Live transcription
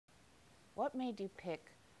what made you pick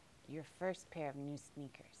your first pair of new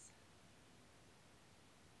sneakers?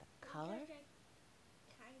 The color? Because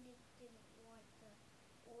I kind of didn't want the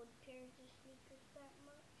old pairs of sneakers that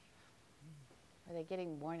much. Are they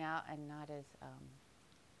getting worn out and not as,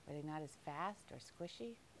 are they not as fast or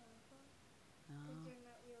squishy? Because No. they're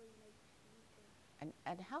not really like sneakers.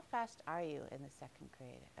 And how fast are you in the second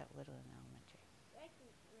grade at Woodland Elementary? Second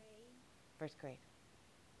grade, First grade.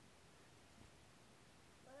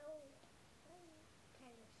 well, I'm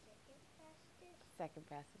kind of second fastest. Second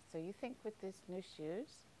fastest. So you think with these new shoes,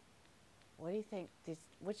 what do you think?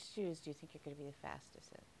 Which shoes do you think you're going to be the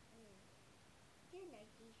fastest in? They're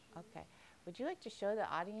Nike shoes. Okay. Would you like to show the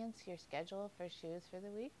audience your schedule for shoes for the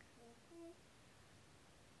week?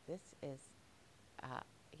 This is,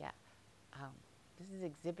 yeah. This is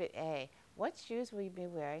Exhibit A. What shoes will you be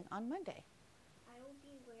wearing on Monday? I will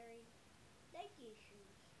be wearing Nike shoes.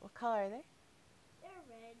 What color are they? They're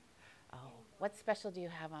red. Oh, what special do you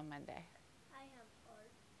have on Monday? I have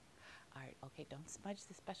art. Art. Okay, don't smudge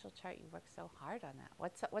the special chart. You worked so hard on that.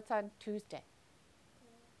 What's on Tuesday?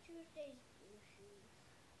 Tuesday's blue shoes.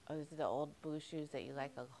 Oh, those are the old blue shoes that you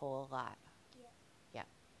like a whole lot. Yeah.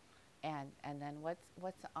 Yeah. And then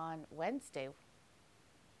what's on Wednesday?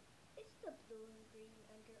 It's the blue and green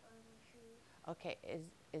Under Armour shoes. Okay,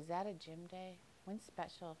 is that a gym day? When's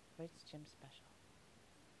special? When's gym special?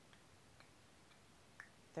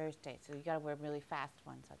 Thursday. So you got to wear really fast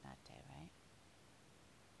ones on that day, right?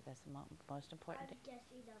 That's the most important I'm day.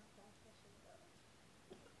 guessing I'm fastest in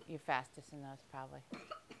those. You're fastest in those, probably.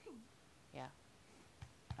 Yeah.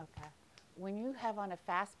 Okay. When you have on a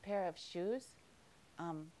fast pair of shoes,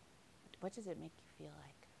 what does it make you feel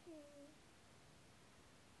like?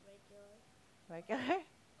 Regular. Regular?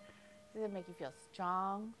 Does it make you feel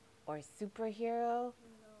strong or a superhero?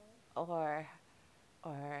 No. Or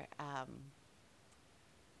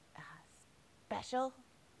special?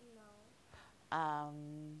 No.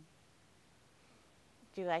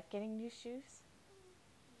 Do you like getting new shoes?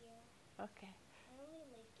 Yeah. Okay. I only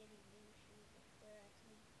like getting new shoes if they're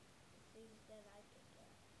actually the things that I could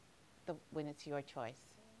get. When it's your choice.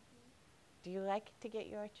 Do you like to get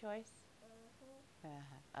your choice?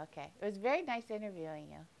 Okay. It was very nice interviewing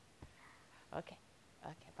you. Okay.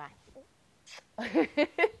 Okay, bye.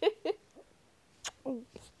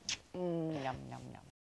 Yum, yum, yum.